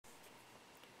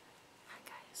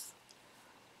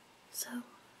So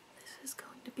this is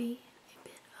going to be a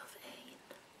bit of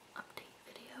an update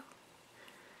video,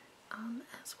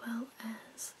 as well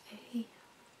as a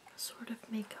sort of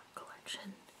makeup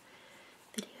collection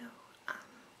video.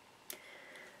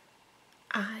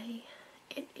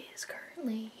 It is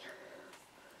currently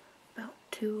about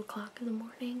 2 o'clock in the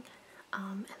morning,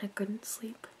 and I couldn't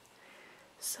sleep,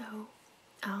 so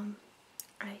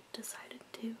I decided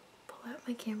to pull out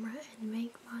my camera and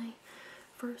make my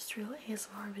first real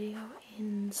ASMR video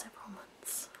in several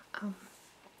months.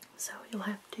 So you'll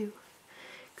have to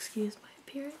excuse my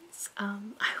appearance. I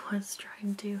was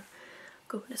trying to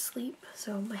go to sleep,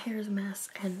 so my hair is a mess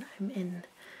and I'm in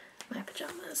my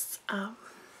pajamas.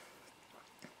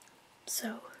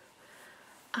 So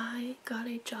I got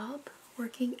a job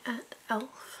working at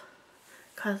E.L.F.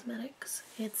 Cosmetics.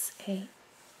 It's a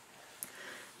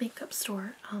makeup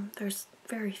store. There's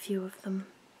very few of them,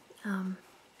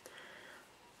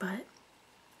 but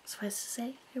suffice to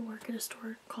say, I work at a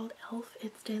store called E.L.F.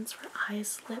 It stands for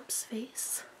Eyes, Lips,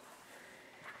 Face.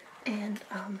 And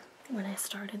when I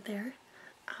started there,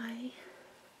 I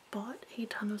bought a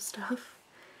ton of stuff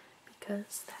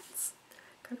because that's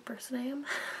the kind of person I am.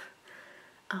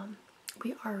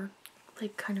 We are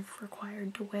like kind of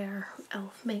required to wear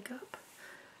E.L.F. makeup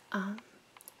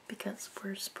because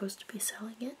we're supposed to be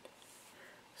selling it.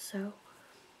 So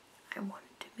I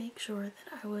wanted to make sure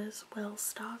that I was well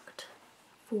stocked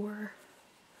for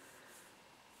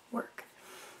work.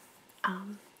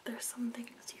 There's some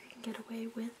things you can get away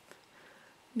with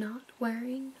not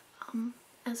wearing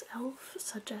as E.L.F.,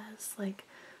 such as like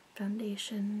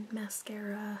foundation,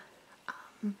 mascara,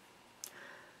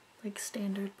 like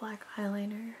standard black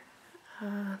eyeliner,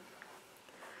 and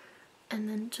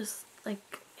then just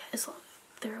like, as long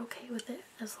they're okay with it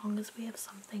as long as we have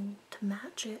something to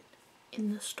match it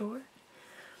in the store.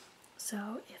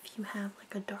 So if you have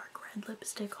like a dark red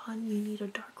lipstick on, you need a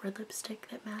dark red lipstick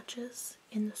that matches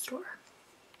in the store.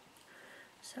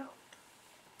 So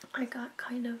I got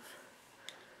kind of,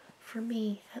 for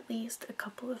me at least, a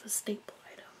couple of staple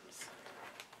items.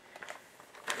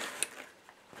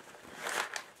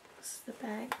 This is the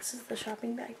bag. This is the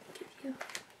shopping bag they give you.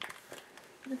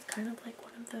 And it's kind of like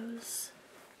one of those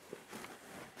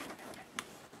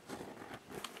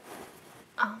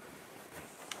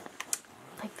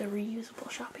like the reusable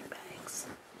shopping bags.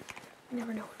 I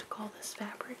never know what to call this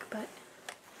fabric, but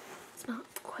it's not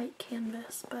quite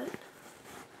canvas, but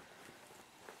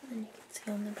then you can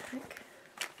see on the back,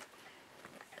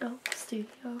 E.L.F.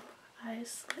 Studio,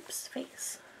 Eyes, Lips,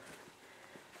 Face.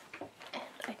 And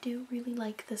I do really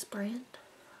like this brand.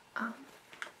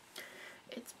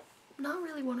 It's not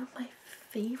really one of my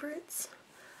favorites,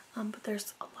 but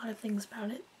there's a lot of things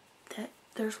about it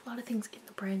there's a lot of things in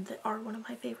the brand that are one of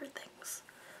my favorite things.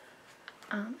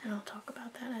 And I'll talk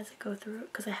about that as I go through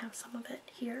it because I have some of it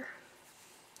here.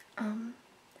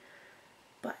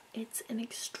 But it's an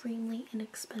extremely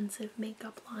inexpensive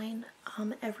makeup line.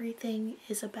 Everything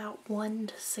is about $1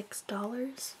 to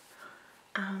 $6.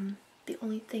 The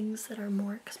only things that are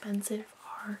more expensive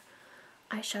are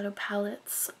eyeshadow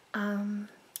palettes.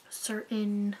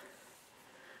 Certain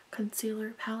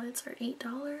concealer palettes are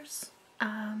 $8.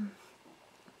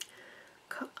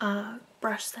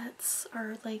 Brush sets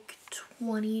are like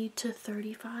 $20 to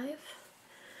 $35.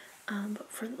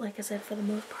 But for, like I said, for the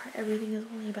most part, everything is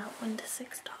only about $1 to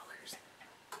 $6.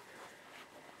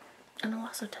 And I'll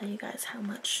also tell you guys how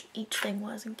much each thing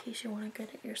was in case you want to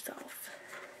get it yourself.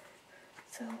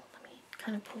 So let me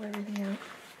kind of pull everything out,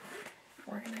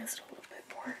 organize it a little bit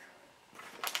more.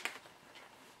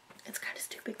 It's kind of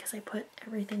stupid because I put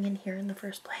everything in here in the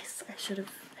first place. I shouldn't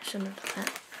have done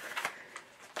that.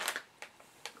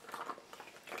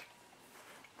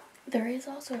 There is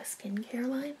also a skincare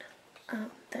line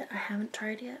that I haven't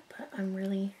tried yet, but I'm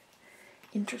really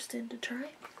interested to try.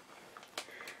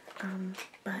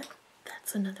 But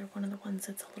that's another one of the ones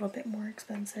that's a little bit more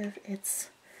expensive. It's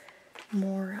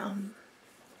more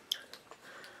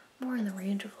more in the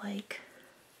range of like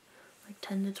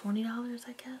 $10 to $20,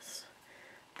 I guess.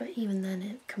 But even then,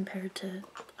 it compared to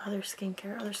other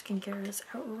skincare is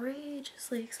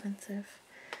outrageously expensive.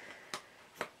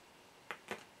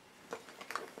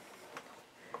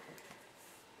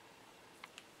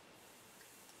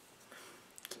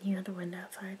 Can you hear the wind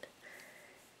outside?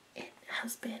 It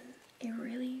has been a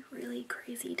really, really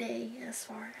crazy day as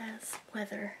far as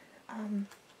weather.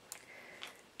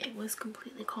 It was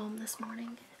completely calm this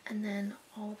morning, and then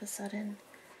all of a sudden,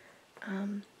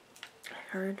 I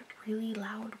heard really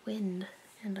loud wind,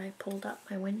 and I pulled up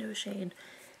my window shade,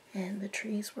 and the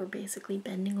trees were basically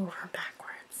bending over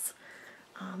backwards.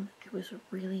 It was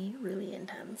really, really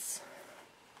intense.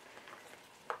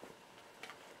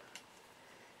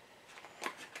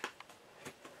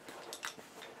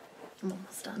 I'm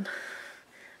almost done.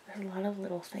 There's a lot of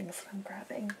little things that I'm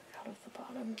grabbing out of the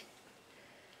bottom.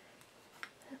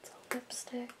 That's a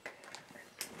lipstick.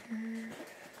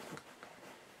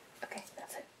 Okay,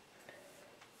 that's it.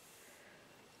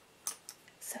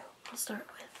 So I'll start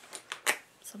with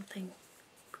something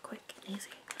quick and easy.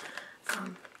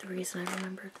 The reason I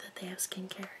remembered that they have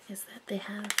skincare is that they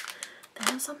have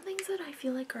some things that I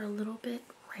feel like are a little bit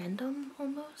random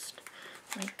almost,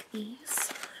 like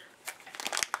these.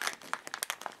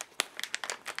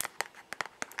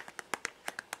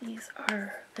 These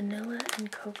are vanilla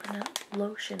and coconut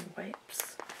lotion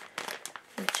wipes,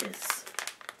 which is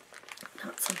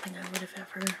not something I would have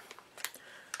ever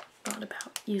thought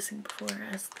about using before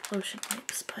as lotion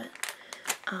wipes, but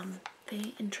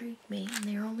they intrigued me, and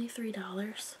they're only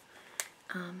 $3,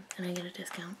 and I get a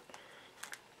discount.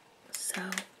 So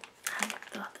I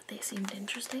thought that they seemed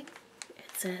interesting.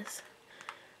 It says,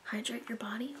 hydrate your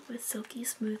body with silky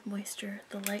smooth moisture.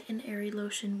 The light and airy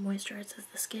lotion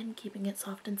moisturizes the skin, keeping it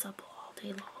soft and supple all day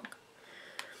long.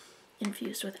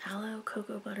 Infused with aloe,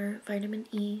 cocoa butter, vitamin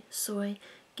E, soy,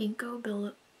 ginkgo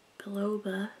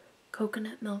biloba,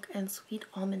 coconut milk, and sweet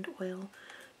almond oil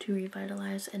to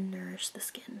revitalize and nourish the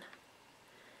skin.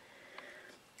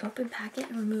 Open packet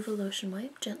and remove a lotion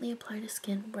wipe. Gently apply to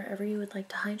skin wherever you would like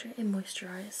to hydrate and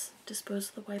moisturize. Dispose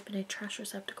of the wipe in a trash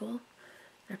receptacle.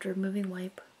 After removing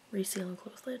wipe, reseal and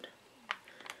close lid.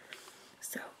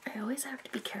 So I always have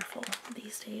to be careful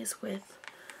these days with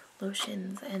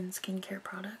lotions and skincare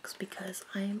products because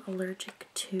I'm allergic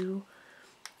to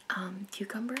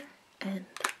cucumber, and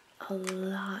a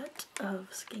lot of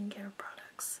skincare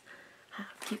products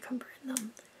have cucumber in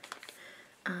them.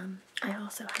 I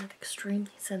also have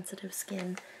extremely sensitive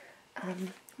skin,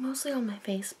 mostly on my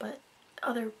face, but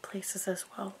other places as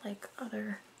well, like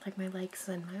my legs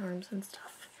and my arms and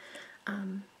stuff.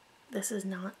 This is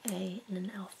not an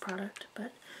E.L.F product,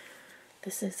 but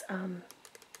this is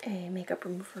a makeup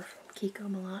remover from Kiko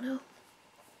Milano,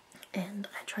 and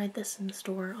I tried this in the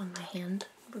store on my hand,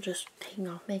 just taking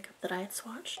off makeup that I had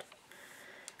swatched,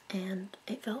 and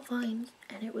it felt fine,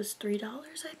 and it was $3,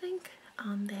 I think.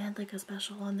 They had like a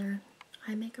special on their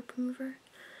eye makeup remover,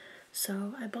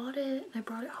 so I bought it, I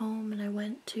brought it home, and I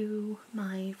went to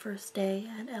my first day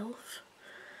at E.L.F.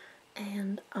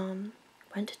 and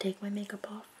went to take my makeup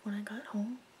off when I got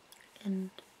home, and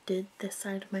did this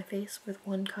side of my face with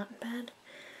one cotton pad,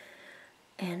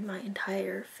 and my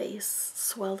entire face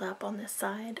swelled up on this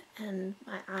side, and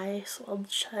my eye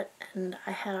swelled shut, and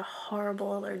I had a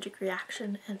horrible allergic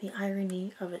reaction. And the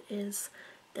irony of it is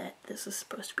that this is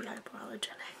supposed to be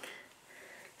hypoallergenic.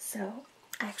 So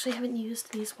I actually haven't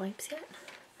used these wipes yet.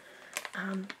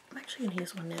 I'm actually going to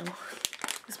use one now.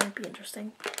 This might be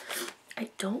interesting. I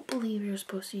don't believe you're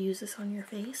supposed to use this on your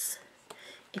face.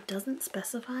 It doesn't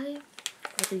specify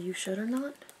whether you should or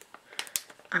not.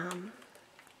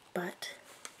 But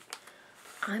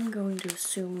I'm going to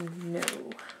assume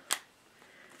no.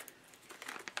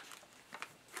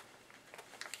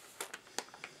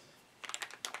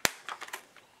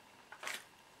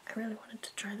 I really wanted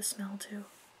to try the smell too.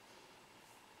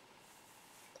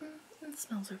 It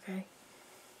smells okay.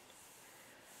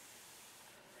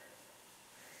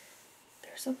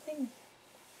 There's something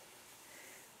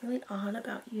really odd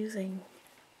about using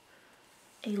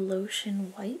a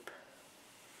lotion wipe.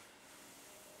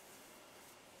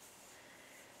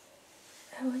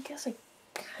 Oh, I guess I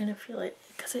kind of feel it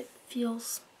because it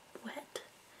feels wet.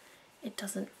 It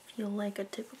doesn't feel like a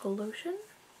typical lotion.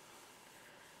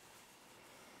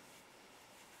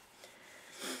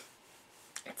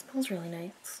 It smells really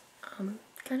nice.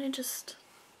 Kind of just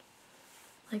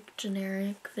like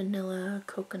generic vanilla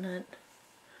coconut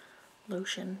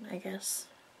lotion, I guess.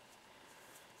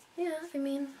 Yeah, I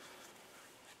mean,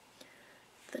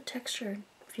 the texture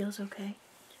feels okay.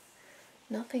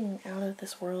 Nothing out of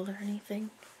this world or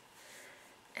anything.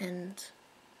 And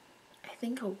I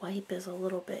think a wipe is a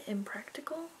little bit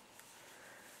impractical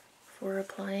for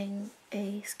applying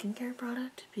a skincare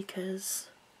product because,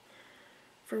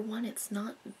 for one, it's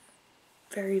not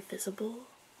very visible,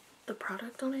 the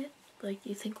product on it. Like,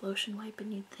 you think lotion wipe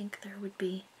and you'd think there would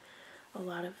be a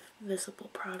lot of visible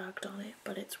product on it,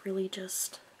 but it's really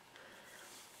just,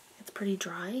 it's pretty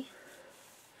dry.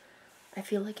 I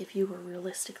feel like if you were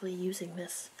realistically using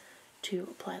this to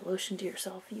apply lotion to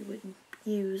yourself, you would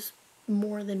use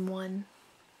more than one,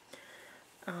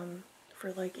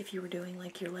 for like if you were doing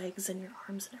like your legs and your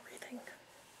arms and everything.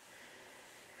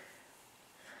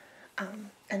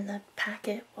 And the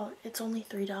packet, well, it's only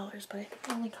 $3, but I think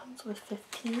it only comes with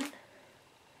 15. It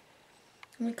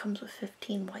only comes with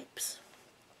 15 wipes.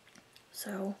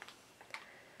 So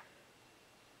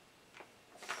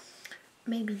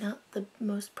maybe not the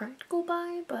most practical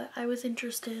buy, but I was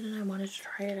interested and I wanted to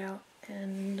try it out,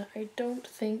 and I don't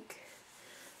think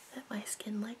that my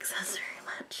skin likes this very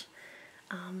much.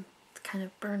 It's kind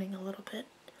of burning a little bit,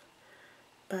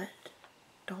 but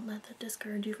don't let that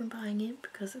discourage you from buying it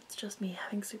because it's just me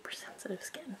having super sensitive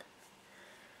skin.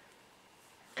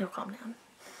 It'll calm down.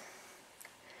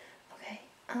 Okay,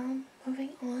 moving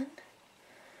on.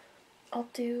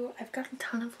 I've got a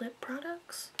ton of lip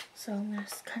products, so I'm going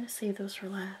to kind of save those for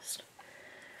last.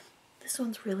 This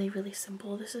one's really, really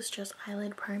simple. This is just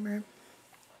eyelid primer.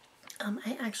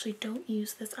 I actually don't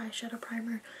use this eyeshadow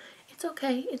primer. It's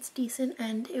okay, it's decent,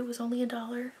 and it was only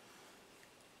 $1.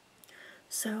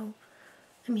 So,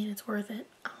 I mean, it's worth it.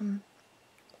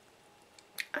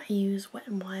 I use Wet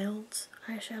n Wild's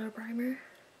eyeshadow primer,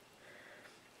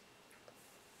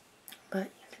 but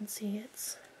you can see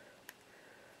it's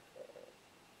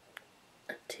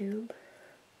a tube.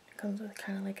 It comes with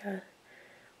kind of like a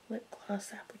lip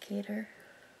gloss applicator,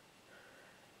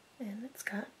 and it's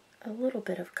got a little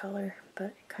bit of color, but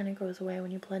it kind of goes away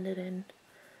when you blend it in,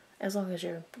 as long as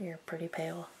you're pretty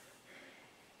pale.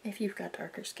 If you've got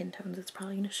darker skin tones, it's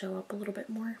probably going to show up a little bit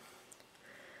more,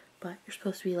 but you're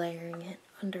supposed to be layering it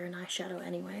under an eyeshadow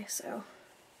anyway, so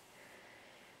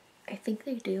I think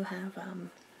they do have,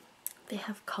 they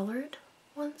have colored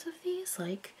ones of these,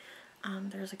 like,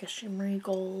 there's like a shimmery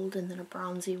gold and then a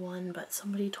bronzy one, but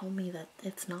somebody told me that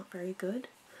it's not very good.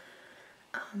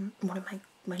 One of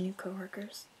my new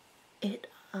coworkers,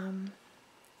 when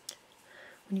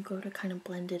you go to kind of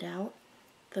blend it out,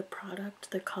 the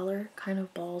color kind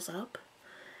of balls up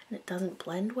and it doesn't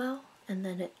blend well, and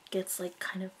then it gets like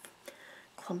kind of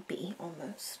clumpy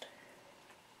almost.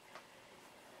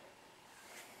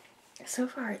 So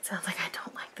far it sounds like I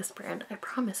don't like this brand. I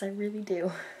promise I really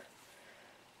do.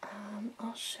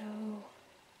 I'll show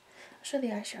the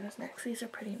eyeshadows next. These are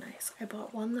pretty nice. I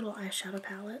bought one little eyeshadow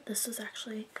palette. This was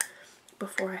actually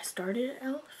before I started at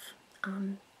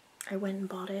E.L.F. I went and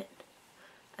bought it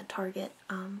at Target,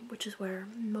 which is where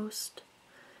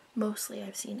mostly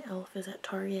I've seen E.L.F. is at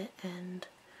Target, and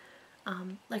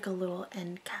like a little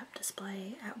end cap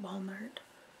display at Walmart.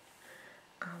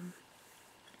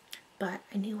 But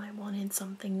I knew I wanted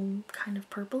something kind of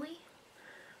purpley,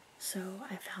 so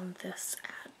I found this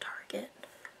at Target,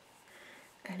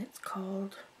 and it's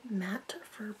called Matte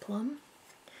Fur Plum,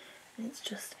 and it's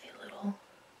just a little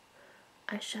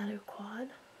eyeshadow quad,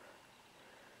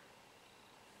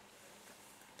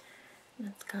 and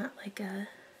it's got like a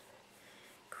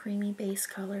creamy base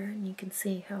color, and you can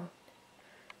see how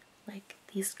like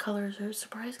these colors are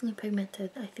surprisingly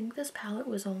pigmented. I think this palette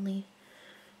was only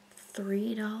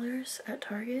 $3 at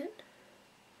Target.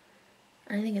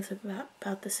 I think it's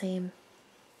about the same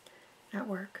at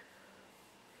work.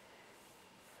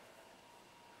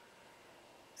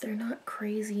 They're not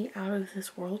crazy out of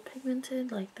this world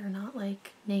pigmented, like they're not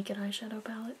like naked eyeshadow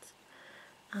palettes,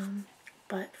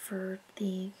 but for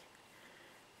the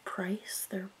price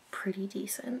they're pretty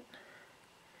decent.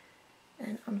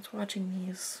 And I'm swatching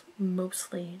these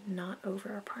mostly not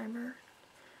over a primer,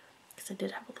 because I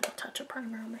did have a little touch of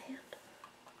primer on my hand.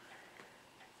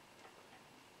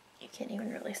 You can't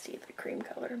even really see the cream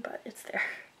color, but it's there.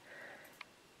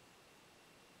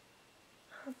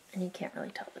 And you can't really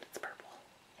tell that it's purple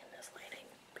in this lighting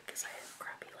because I have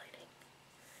crappy lighting.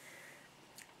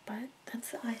 But that's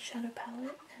the eyeshadow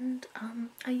palette, and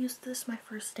I used this my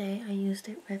first day. I used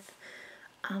it with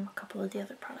a couple of the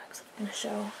other products I'm going to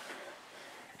show,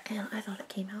 and I thought it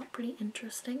came out pretty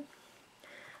interesting.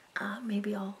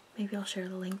 Maybe I'll share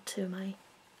the link to my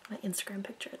Instagram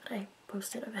picture that I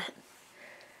posted of it.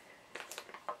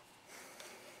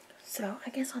 So I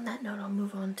guess on that note, I'll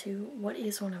move on to what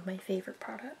is one of my favorite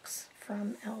products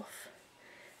from E.L.F,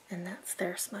 and that's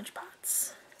their smudge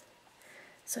pots.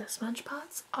 So smudge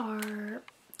pots are,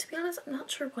 to be honest, I'm not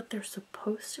sure what they're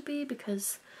supposed to be,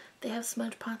 because they have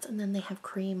smudge pots and then they have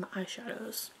cream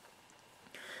eyeshadows.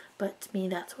 But to me,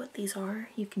 that's what these are.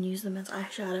 You can use them as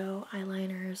eyeshadow,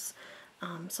 eyeliners.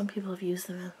 Some people have used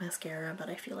them as mascara, but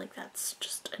I feel like that's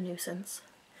just a nuisance.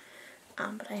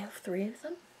 But I have 3 of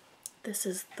them. This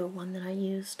is the one that I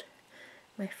used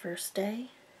my first day.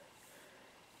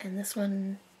 And this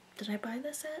one, did I buy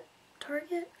this at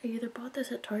Target? I either bought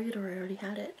this at Target or I already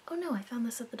had it. Oh no, I found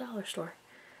this at the dollar store.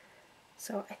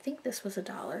 So I think this was $1.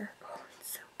 Oh,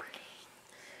 it's so pretty.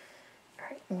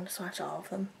 Alright, I'm going to swatch all of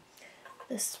them.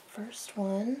 This first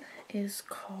one is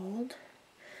called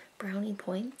Brownie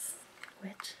Points,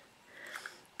 which,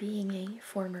 being a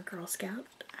former Girl Scout,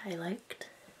 I liked.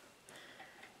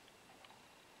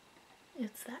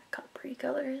 It's that coppery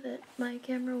color that my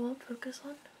camera won't focus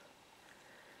on.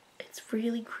 It's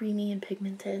really creamy and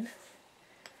pigmented.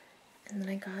 And then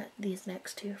I got these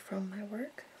next two from my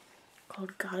work,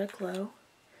 called Gotta Glow.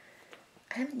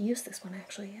 I haven't used this one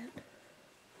actually yet.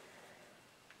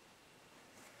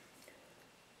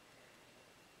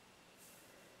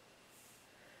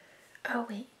 Oh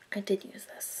wait, I did use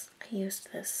this. I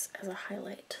used this as a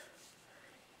highlight.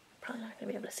 Probably not going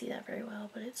to be able to see that very well,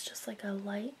 but it's just like a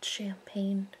light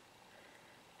champagne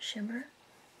shimmer.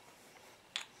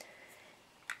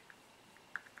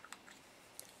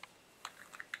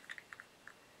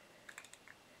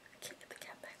 I can't get the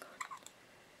cap back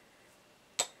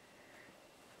on.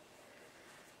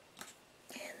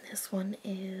 And this one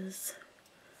is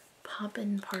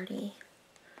Poppin' Party.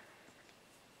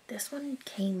 This one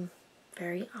came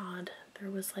very odd. There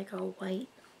was like a white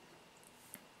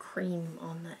cream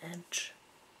on the edge.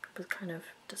 It was kind of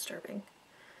disturbing.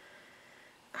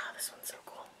 Ah, this one's so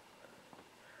cool.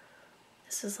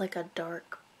 This is like a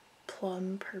dark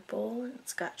plum purple and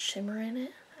it's got shimmer in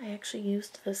it. I actually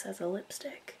used this as a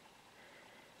lipstick.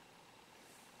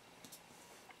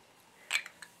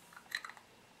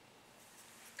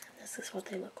 And this is what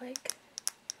they look like.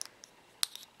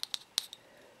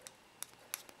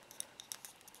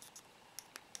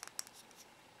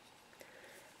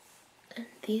 And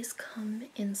these come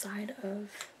inside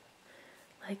of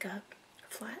like a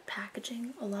flat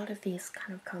packaging. A lot of these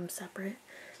kind of come separate.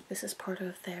 This is part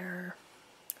of their,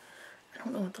 I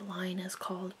don't know what the line is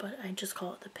called, but I just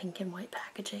call it the pink and white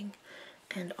packaging.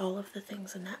 And all of the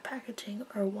things in that packaging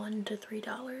are $1 to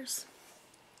 $3.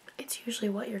 It's usually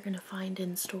what you're going to find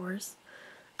in stores,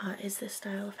 is this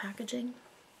style of packaging.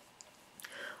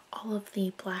 All of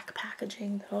the black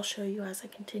packaging that I'll show you as I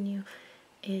continue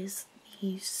is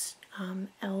these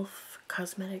E.L.F.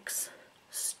 Cosmetics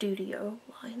Studio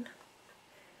line.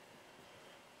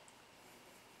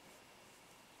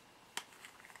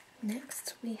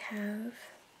 Next we have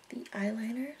the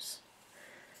eyeliners,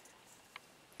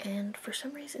 and for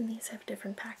some reason these have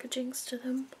different packagings to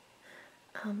them.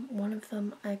 One of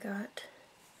them I got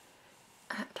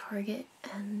at Target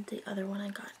and the other one I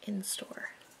got in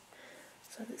store.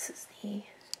 So this is the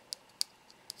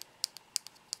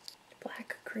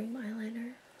black cream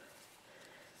eyeliner,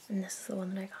 and this is the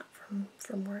one that I got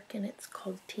from work, and it's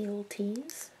called Teal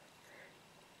Tease.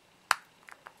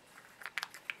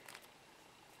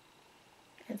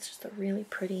 It's just a really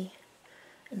pretty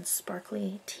and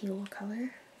sparkly teal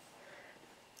color.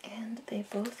 And they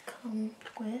both come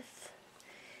with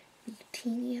the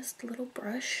teeniest little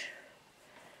brush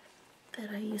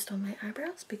that I used on my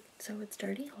eyebrows, so it's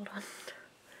dirty. Hold on.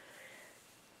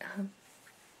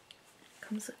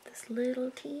 Comes with this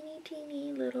little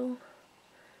teeny little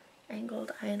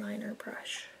angled eyeliner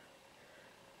brush.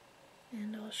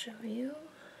 And I'll show you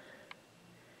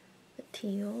the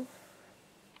teal.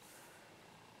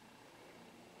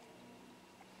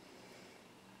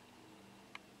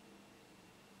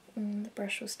 The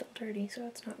brush was still dirty, so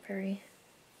it's not very...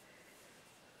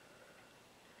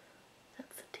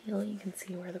 That's the teal. You can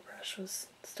see where the brush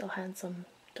still had some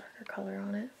darker color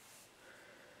on it.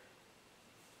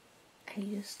 I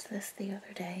used this the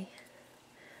other day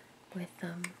with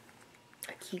a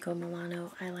Kiko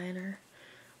Milano eyeliner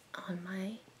on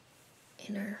my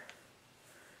inner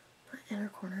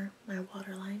corner, my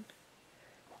waterline,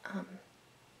 and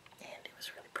it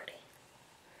was really pretty.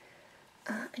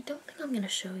 I don't think I'm going to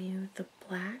show you the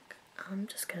black,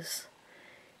 just because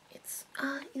it's,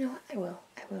 you know what, I will,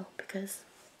 because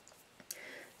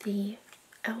the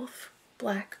E.L.F.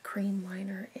 Black Cream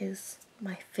Liner is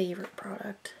my favorite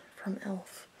product from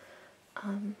E.L.F.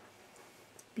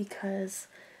 Because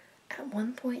at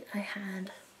one point I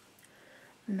had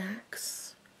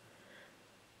MAC's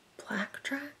Black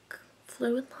Track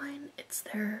Fluid Line. It's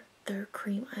their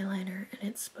cream eyeliner, and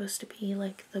it's supposed to be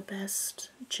like the best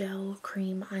gel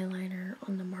cream eyeliner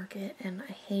on the market, and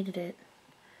I hated it.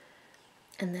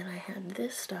 And then I had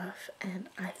this stuff and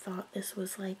I thought this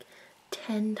was like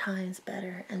 10 times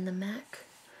better, and the MAC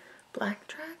Black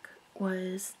Track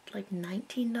was like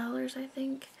 $19, I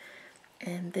think,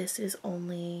 and this is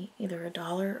only either $1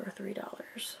 or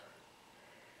 $3.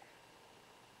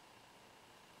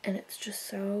 And it's just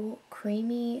so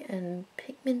creamy and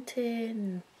pigmented,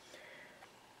 and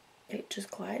it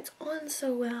just glides on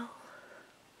so well.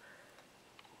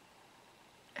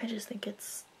 I just think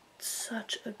it's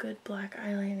such a good black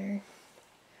eyeliner.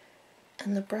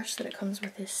 And the brush that it comes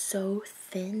with is so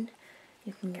thin,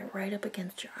 you can get right up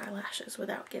against your eyelashes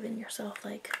without giving yourself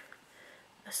like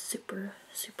a super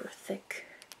thick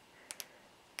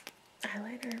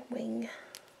eyeliner wing.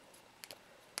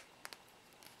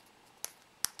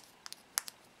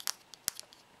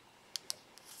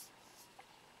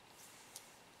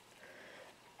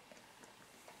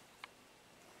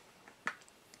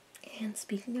 And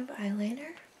speaking of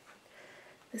eyeliner,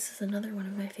 this is another one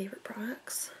of my favorite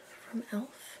products from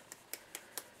E.L.F.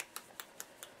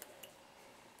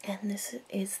 And this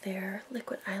is their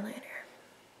liquid eyeliner.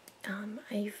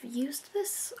 I've used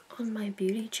this on my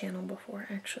beauty channel before,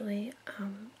 actually.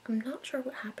 I'm not sure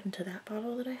what happened to that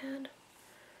bottle that I had,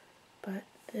 but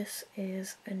this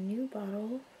is a new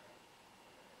bottle.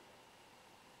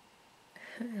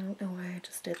 I don't know why I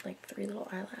just did like 3 little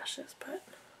eyelashes, but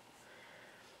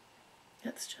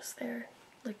that's just their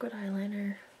liquid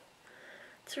eyeliner.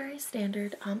 It's very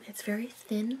standard. It's very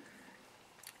thin,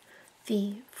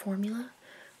 the formula,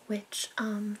 which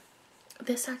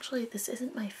this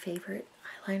isn't my favorite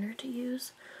eyeliner to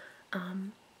use,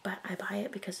 but I buy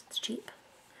it because it's cheap.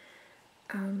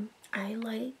 I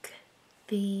like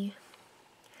the,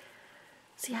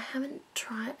 see, I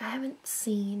haven't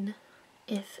seen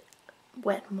if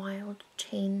Wet n Wild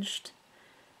changed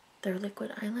their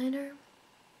liquid eyeliner.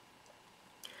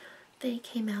 They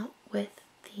came out with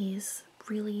these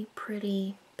really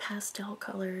pretty pastel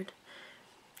colored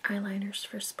eyeliners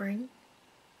for spring.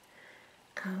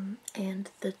 And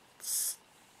the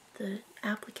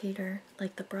applicator,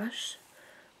 like the brush,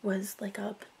 was like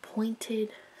a pointed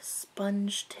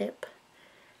sponge tip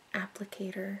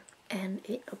applicator, and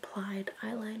it applied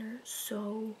eyeliner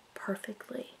so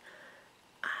perfectly.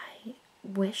 I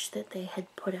wish that they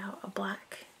had put out a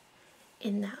black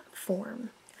in that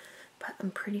form, but I'm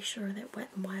pretty sure that Wet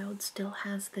n Wild still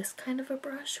has this kind of a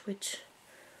brush, which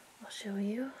I'll show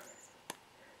you.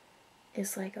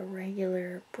 Is like a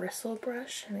regular bristle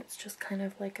brush, and it's just kind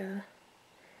of like a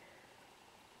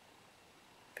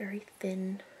very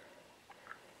thin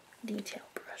detail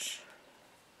brush.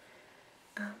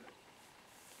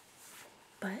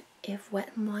 But if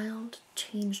Wet n Wild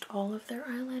changed all of their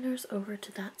eyeliners over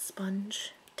to that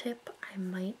sponge tip, I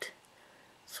might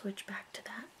switch back to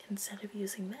that instead of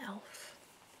using the E.L.F.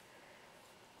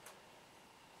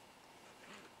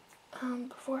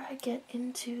 Before I get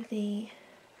into the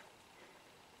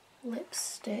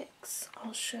lipsticks,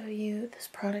 I'll show you this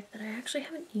product that I actually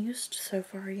haven't used so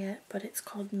far yet, but it's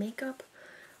called Makeup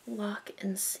Lock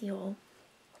and Seal,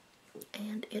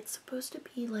 and it's supposed to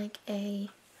be like a,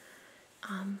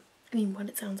 I mean, what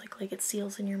it sounds like it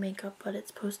seals in your makeup, but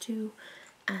it's supposed to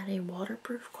add a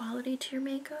waterproof quality to your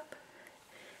makeup.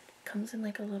 It comes in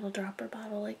like a little dropper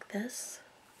bottle like this,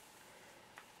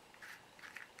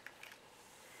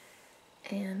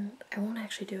 and I won't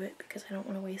actually do it because I don't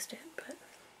want to waste it, but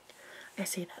I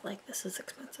say that like this is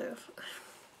expensive.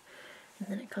 And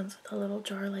then it comes with a little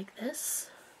jar like this,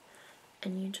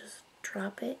 and you just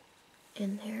drop it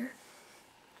in there.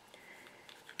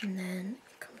 And then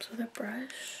it comes with a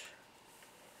brush,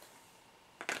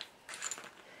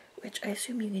 which I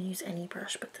assume you can use any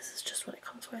brush, but this is just what it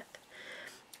comes with.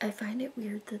 I find it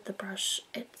weird that the brush,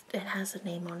 it has a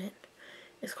name on it.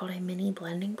 It's called a mini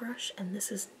blending brush, and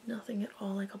this is nothing at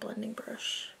all like a blending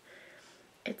brush.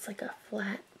 It's like a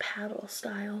flat paddle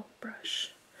style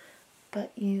brush,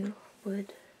 but you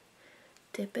would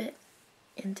dip it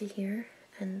into here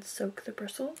and soak the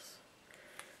bristles,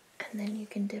 and then you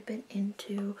can dip it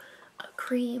into a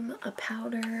cream, a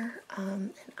powder,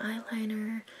 an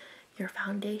eyeliner, your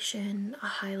foundation,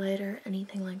 a highlighter,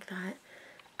 anything like that,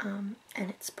 and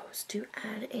it's supposed to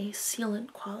add a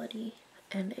sealant quality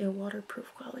and a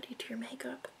waterproof quality to your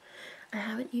makeup. I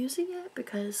haven't used it yet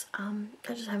because I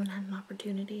just haven't had an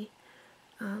opportunity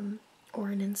or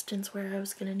an instance where I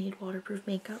was going to need waterproof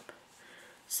makeup.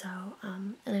 So,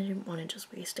 and I didn't want to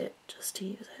just waste it just to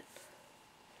use it.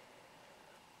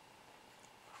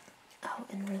 Oh,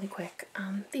 and really quick,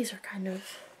 these are kind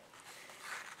of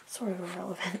sort of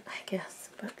irrelevant, I guess,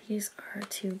 but these are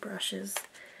 2 brushes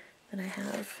that I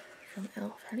have from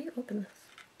E.L.F. How do you open this?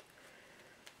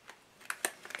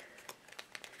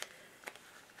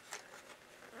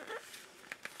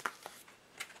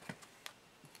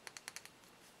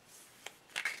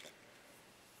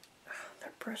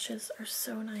 Their brushes are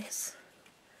so nice.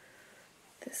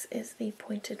 This is the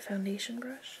pointed foundation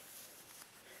brush.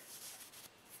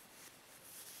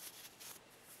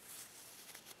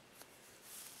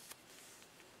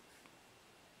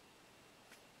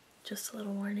 Just a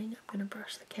little warning, I'm going to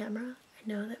brush the camera. I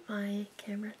know that my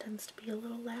camera tends to be a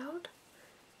little loud,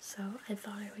 so I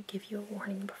thought I would give you a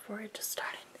warning before I just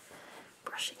started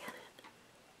brushing at it.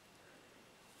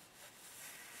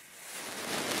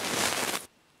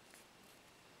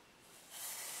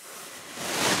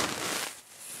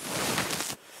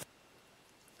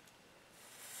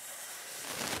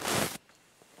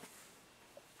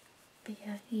 But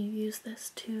yeah, you use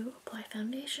this to apply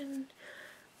foundation.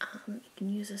 You can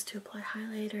use this to apply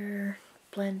highlighter,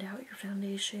 blend out your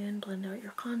foundation, blend out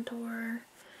your contour,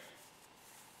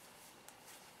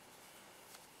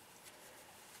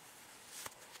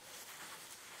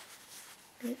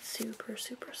 And it's super,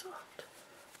 super soft.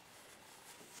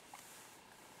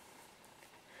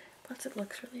 Plus it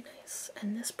looks really nice.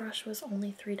 And this brush was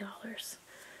only $3.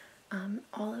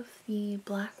 All of the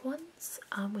black ones,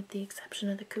 with the exception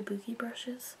of the kabuki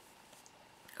brushes,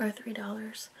 are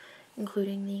 $3,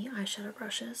 including the eyeshadow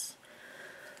brushes.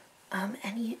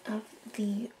 Any of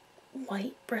the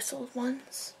white bristled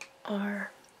ones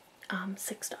are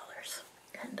 $6,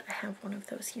 and I have one of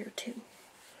those here too.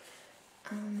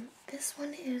 This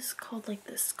one is called like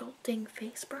the sculpting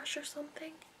face brush or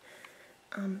something,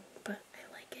 but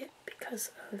I like it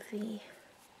because of the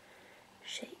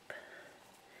shape.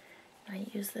 I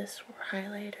use this for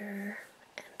highlighter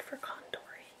and for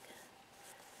contouring,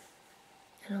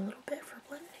 and a little bit for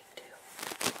blending too.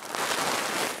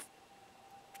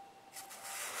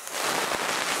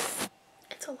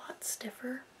 It's a lot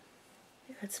stiffer.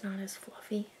 It's not as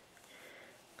fluffy,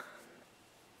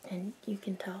 and you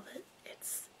can tell that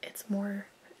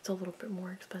it's a little bit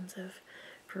more expensive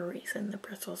for a reason. The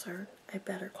bristles are a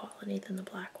better quality than the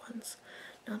black ones.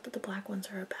 Not that the black ones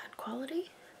are a bad quality.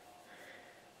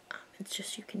 It's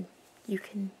just you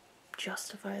can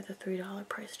justify the $3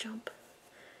 price jump.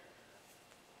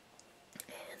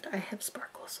 And I have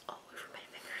sparkles all over my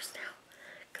fingers now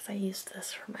because I used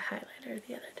this for my highlighter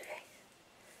the other day.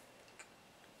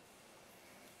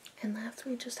 And last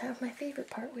we just have my favorite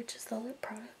part, which is the lip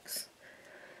products.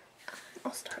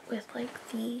 I'll start with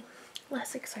like the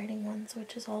less exciting ones,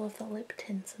 which is all of the lip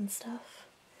tints and stuff.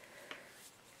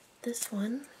 This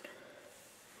one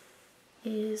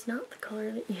is not the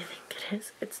color that you think it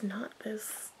is. It's not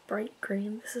this bright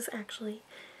green. This is actually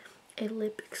a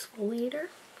lip exfoliator.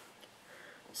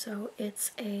 So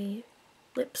it's a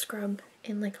lip scrub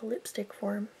in like a lipstick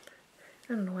form.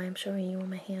 I don't know why I'm showing you on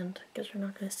my hand because you're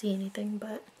not going to see anything,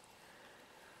 but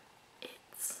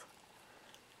it's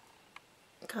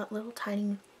got little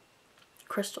tiny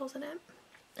crystals in it.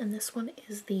 And this one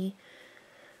is the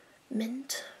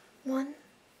mint one.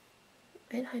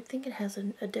 I think it has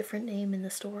a different name in the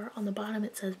store. On the bottom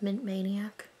it says Mint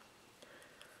Maniac.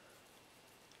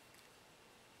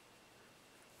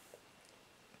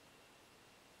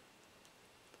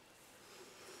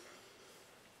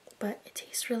 But it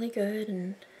tastes really good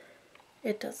and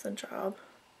it does the job.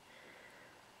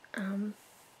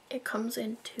 It comes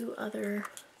in 2 other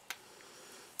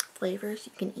flavors.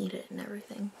 You can eat it and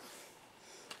everything.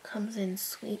 It comes in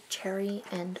sweet cherry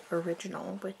and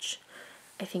original, which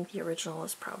I think the original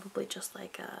is probably just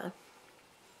like a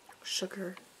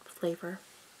sugar flavor.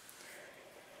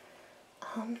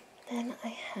 Then I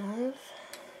have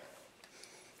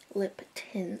lip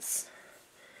tints.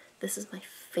 This is my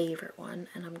favorite one,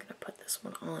 and I'm gonna put this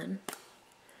one on.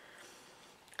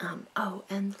 Oh,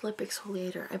 and the lip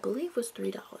exfoliator, I believe, was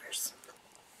 $3.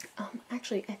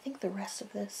 Actually, I think the rest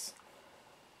of this,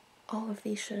 all of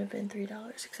these should have been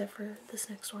 $3, except for this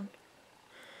next one.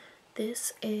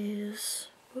 This is,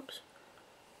 whoops.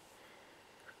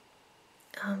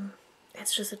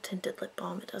 It's just a tinted lip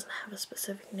balm. It doesn't have a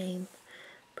specific name,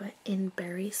 but in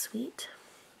Berry Sweet,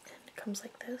 and it comes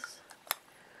like this.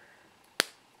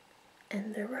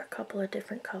 And there were a couple of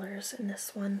different colors in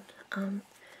this one.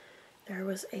 There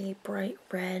was a bright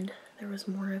red, there was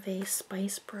more of a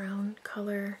spice brown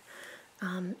color,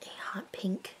 a hot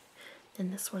pink,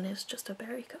 and this one is just a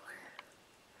berry color.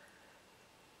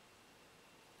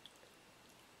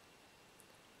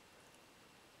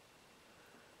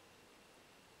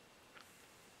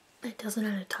 It doesn't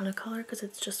add a ton of color because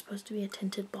it's just supposed to be a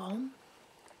tinted balm.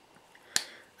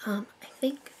 I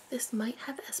think this might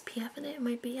have SPF in it. It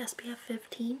might be SPF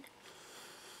 15.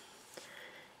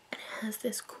 It has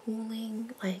this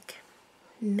cooling, like,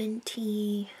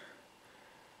 minty,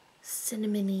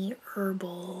 cinnamony,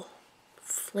 herbal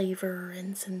flavor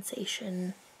and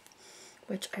sensation,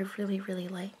 which I really, really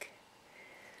like.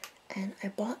 And I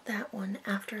bought that one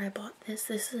after I bought this.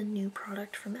 This is a new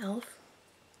product from E.L.F.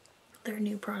 Their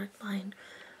new product line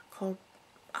called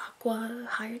Aqua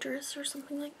Hydrus or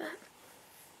something like that.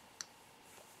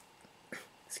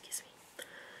 Excuse me.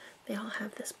 They all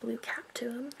have this blue cap to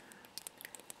them.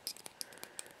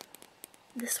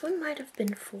 This one might have been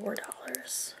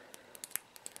 $4,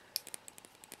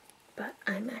 but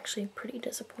I'm actually pretty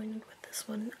disappointed with this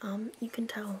one. You can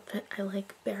tell that I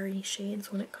like berry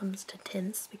shades when it comes to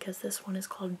tints because this one is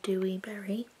called Dewy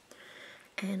Berry.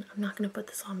 And I'm not going to put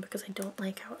this on because I don't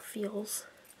like how it feels,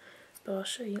 but I'll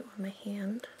show you on my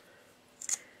hand.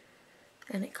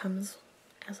 And it comes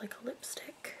as like a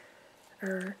lipstick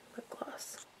or lip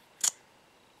gloss.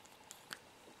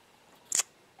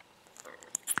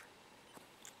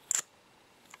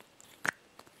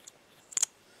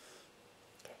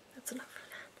 Okay, that's enough for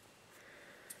that.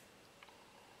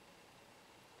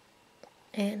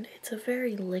 and it's a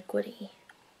very liquidy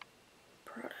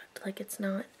product. Like, it's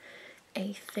not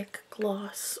a thick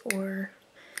gloss or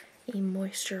a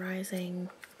moisturizing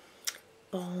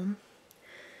balm.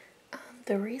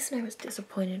 The reason I was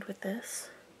disappointed with this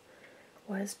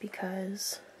was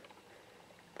because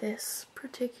this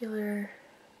particular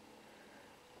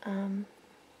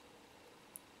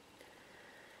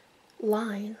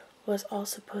line was all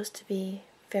supposed to be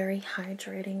very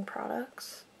hydrating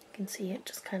products. You can see it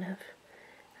just kind of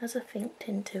has a faint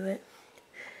tint to it.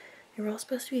 They were all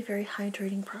supposed to be very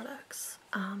hydrating products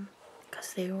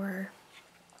because they were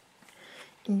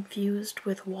infused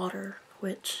with water,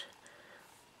 which,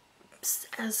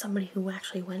 as somebody who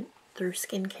actually went through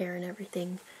skincare and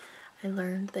everything, I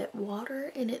learned that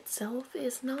water in itself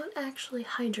is not actually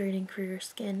hydrating for your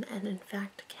skin, and in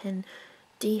fact can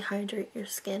dehydrate your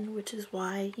skin, which is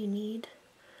why you need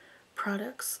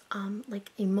products like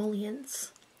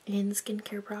emollients in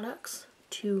skincare products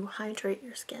to hydrate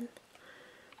your skin.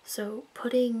 So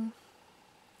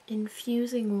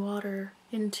infusing water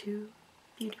into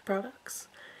beauty products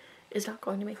is not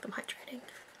going to make them hydrating.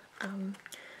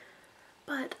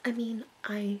 But I mean,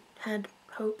 I had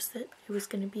hopes that it was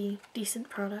going to be decent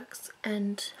products,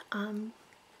 and I'm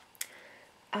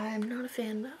not a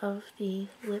fan of the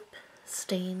lip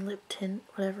stain, lip tint,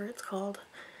 whatever it's called,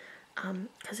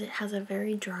 because it has a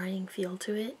very drying feel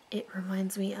to it. It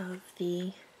reminds me of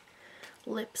the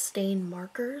lip stain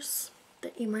markers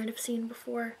that you might have seen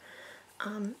before.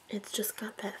 It's just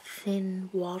got that thin,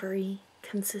 watery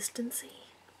consistency,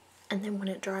 and then when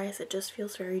it dries, it just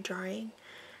feels very drying,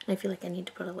 and I feel like I need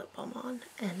to put a lip balm on,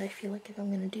 and I feel like if I'm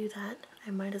going to do that,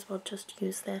 I might as well just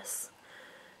use this,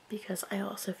 because I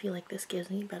also feel like this gives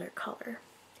me better color,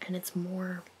 and it's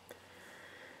more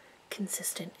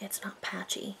consistent. It's not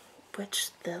patchy, which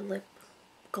the lip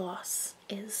gloss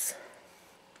is.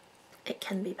 It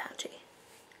can be patchy.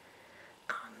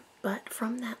 But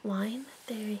from that line,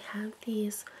 they have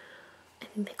these, I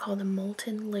think they call them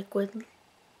molten liquid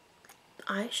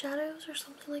eyeshadows or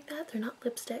something like that. They're not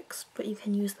lipsticks, but you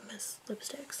can use them as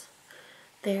lipsticks.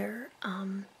 They're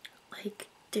like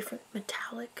different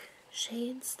metallic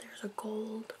shades. There's a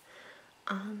gold,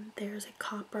 there's a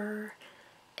copper,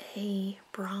 a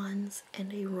bronze,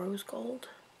 and a rose gold,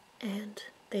 and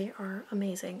they are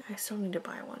amazing. I still need to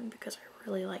buy one because I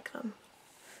really like them.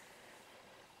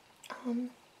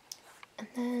 And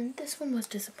then this one was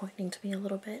disappointing to me a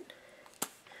little bit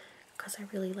because I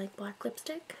really like black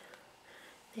lipstick.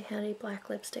 They had a black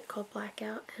lipstick called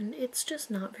Blackout, and it's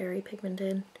just not very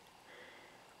pigmented.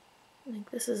 Like,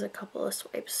 this is a couple of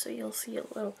swipes, so you'll see a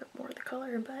little bit more of the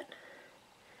color, but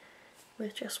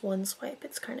with just one swipe,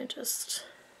 it's kind of just,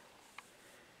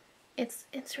 it's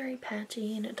very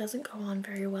patchy, and it doesn't go on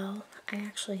very well.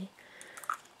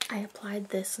 I applied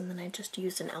this, and then I just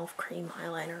used an E.L.F. cream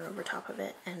eyeliner over top of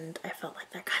it, and I felt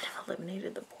like that kind of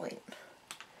eliminated the point.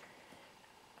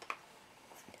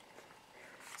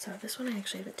 So this one I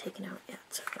actually haven't taken out yet,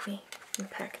 so let me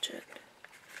unpackage it.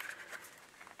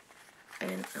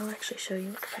 And I'll actually show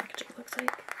you what the packaging looks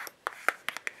like.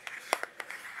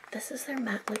 This is their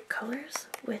matte lip colors,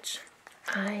 which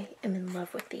I am in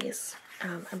love with these.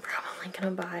 I'm probably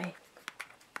going to buy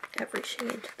every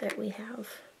shade that we have.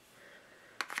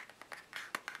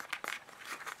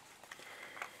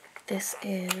 This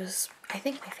is, I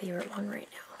think, my favorite one right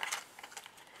now.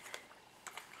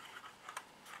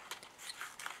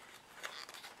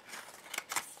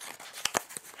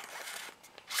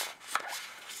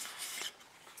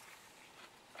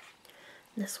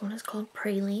 This one is called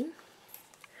Praline,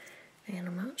 and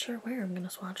I'm not sure where I'm going to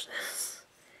swatch this.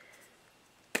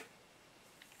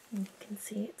 You can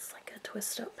see it's like a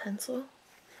twist up pencil,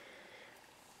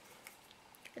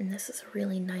 and this is a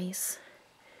really nice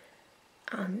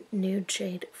nude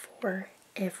shade for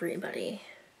everybody.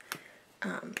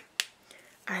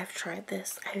 I've tried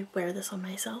this, I wear this on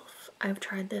myself. I've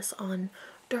tried this on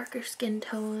darker skin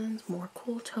tones, more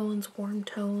cool tones, warm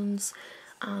tones,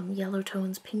 yellow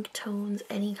tones, pink tones,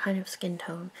 any kind of skin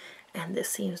tone, and this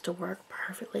seems to work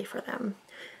perfectly for them.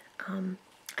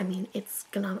 I mean, it's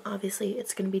gonna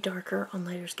be darker on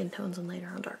lighter skin tones and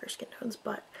lighter on darker skin tones,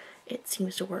 but it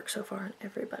seems to work so far on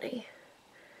everybody.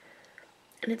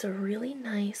 And it's a really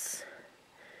nice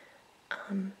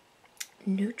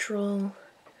neutral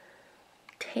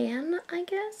tan, I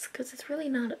guess, because it's really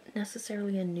not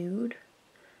necessarily a nude,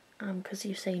 because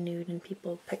you say nude and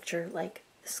people picture like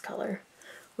this color,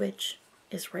 which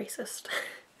is racist.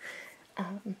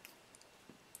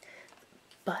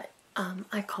 But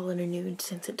I call it a nude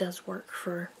since it does work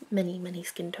for many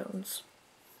skin tones.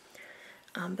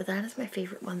 But that is my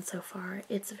favorite one so far.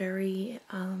 It's very,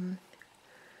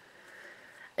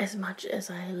 as much as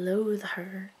I loathe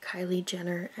her Kylie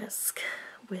Jenner-esque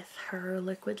with her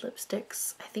liquid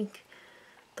lipsticks, I think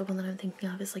the one that I'm thinking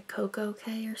of is like Coco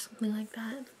K or something like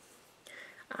that.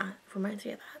 Reminds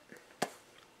me of that.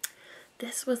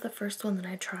 This was the first one that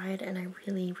I tried and I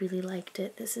really, really liked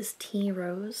it. This is Tea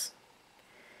Rose.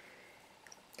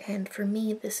 And for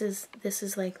me, this is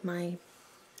like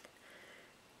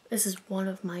this is one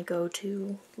of my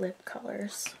go-to lip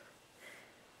colors.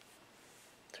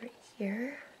 It's right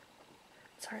here.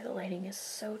 Sorry, the lighting is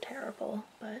so terrible,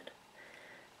 but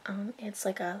it's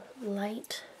like a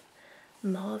light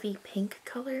mauvey pink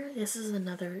color. This is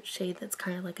another shade that's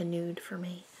kind of like a nude for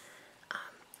me,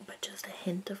 but just a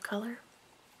hint of color.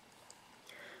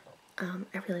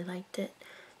 I really liked it.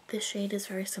 This shade is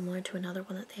very similar to another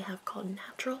one that they have called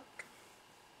Natural,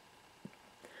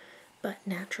 but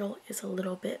Natural is a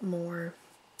little bit more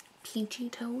peachy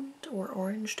toned or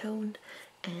orange toned,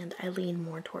 and I lean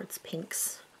more towards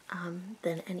pinks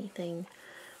than anything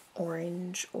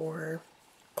orange or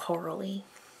corally.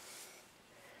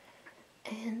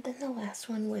 And then the last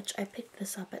one, which I picked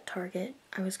this up at Target.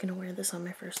 I was going to wear this on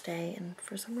my first day, and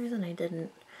for some reason I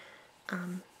didn't.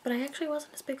 But I actually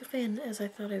wasn't as big a fan as I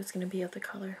thought I was going to be of the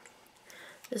color.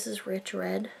 This is Rich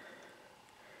Red.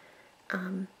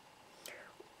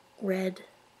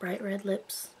 Bright Red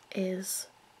Lips is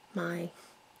my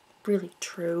really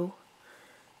true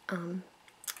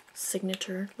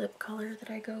signature lip color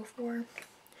that I go for.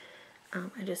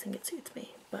 I just think it suits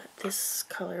me, but this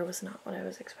color was not what I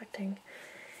was expecting.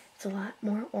 It's a lot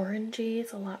more orangey,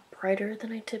 it's a lot brighter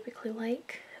than I typically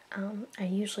like. I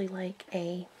usually like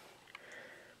a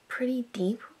pretty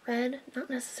deep red, not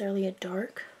necessarily a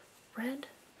dark red.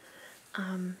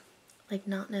 Like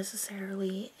not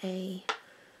necessarily a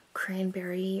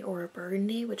cranberry or a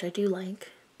burgundy, which I do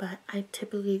like, but I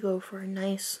typically go for a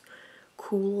nice,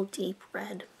 cool, deep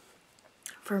red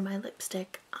for my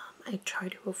lipstick. I try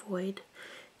to avoid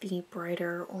the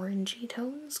brighter orangey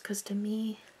tones, because to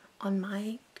me, on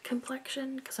my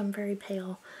complexion, because I'm very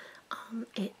pale,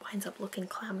 it winds up looking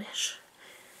clownish.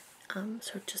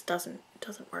 So it just doesn't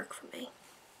work for me.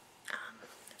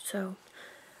 So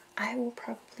I will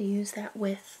probably use that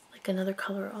with like another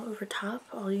color all over top.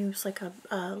 I'll use like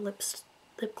a lip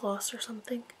gloss or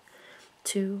something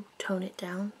to tone it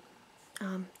down.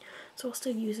 So I'll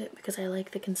still use it because I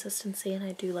like the consistency and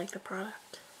I do like the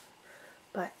product,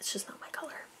 but it's just not my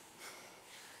color.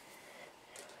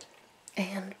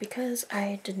 And because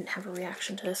I didn't have a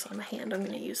reaction to this on my hand, I'm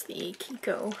going to use the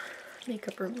Kiko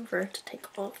makeup remover to take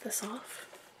all of this off.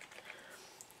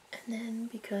 And then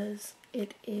because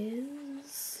it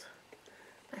is,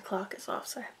 my clock is off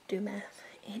so I have to do math,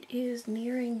 it is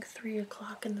nearing 3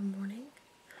 o'clock in the morning.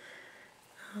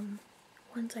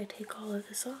 Once I take all of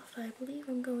this off, I believe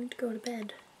I'm going to go to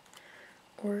bed.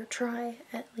 Or try,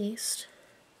 at least.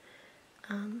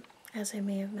 As I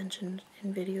may have mentioned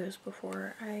in videos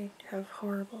before, I have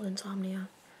horrible insomnia.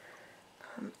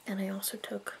 And I also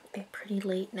took a pretty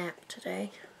late nap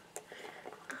today.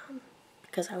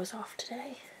 Because I was off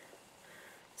today.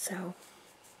 So,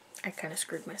 I kind of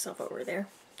screwed myself over there.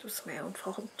 It was my own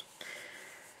fault.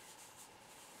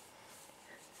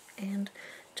 And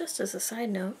just as a side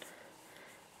note,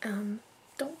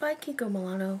 don't buy Kiko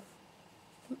Milano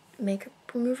makeup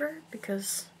remover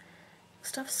because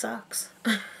stuff sucks.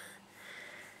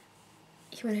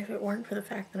 Even if it weren't for the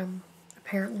fact that I'm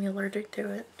apparently allergic to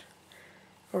it,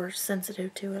 or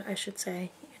sensitive to it, I should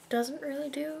say, it doesn't really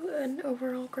do an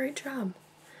overall great job.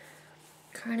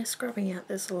 Kind of scrubbing at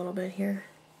this a little bit here.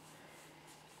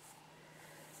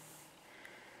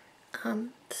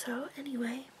 So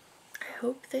anyway, I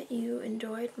hope that you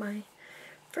enjoyed my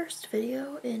first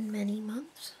video in many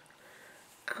months.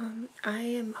 I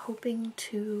am hoping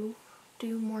to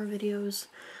do more videos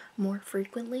more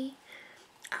frequently.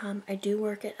 I do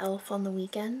work at E.L.F on the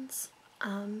weekends,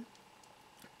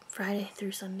 Friday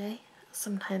through Sunday,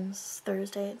 sometimes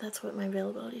Thursday. That's what my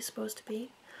availability is supposed to be.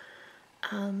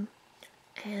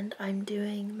 And I'm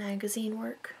doing magazine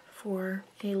work for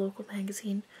a local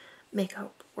magazine,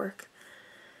 makeup work.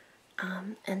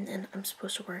 And then I'm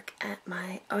supposed to work at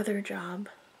my other job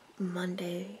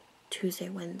Monday, Tuesday,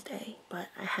 Wednesday, but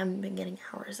I haven't been getting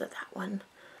hours at that one,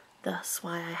 thus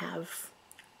why I have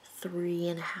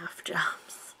 3.5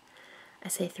 jobs. I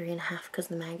say 3.5 because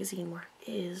the magazine work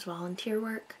is volunteer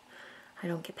work. I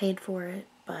don't get paid for it,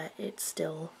 but it's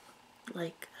still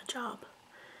like a job.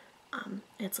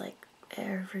 It's like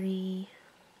every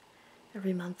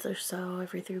month or so,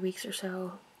 every 3 weeks or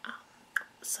so,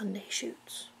 Sunday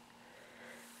shoots.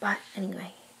 But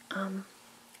anyway,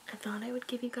 I thought I would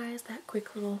give you guys that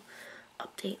quick little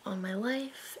update on my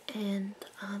life and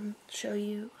show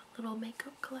you little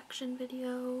makeup collection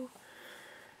video.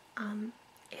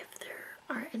 If there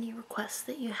are any requests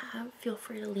that you have, feel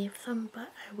free to leave them,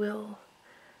 but I will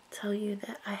tell you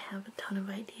that I have a ton of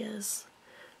ideas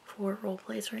for role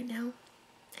plays right now,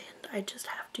 and I just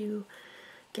have to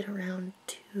get around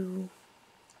to,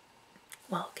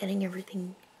 well, getting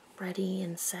everything ready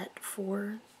and set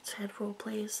for said role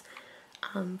plays,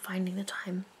 finding the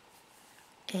time,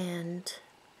 and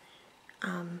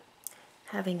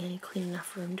having a clean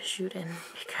enough room to shoot in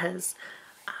because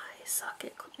I suck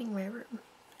at cleaning my room.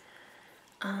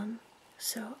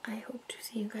 So I hope to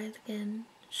see you guys again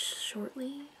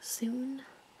shortly, soon,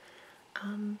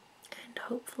 and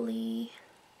hopefully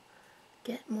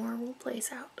get more role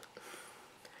plays out.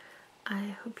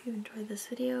 I hope you enjoyed this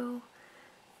video,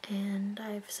 and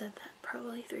I've said that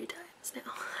probably 3 times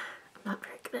now. I'm not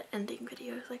very good at ending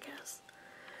videos, I guess.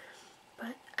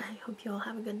 But I hope you all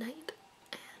have a good night,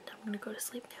 and I'm gonna go to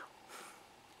sleep now.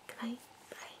 Good night.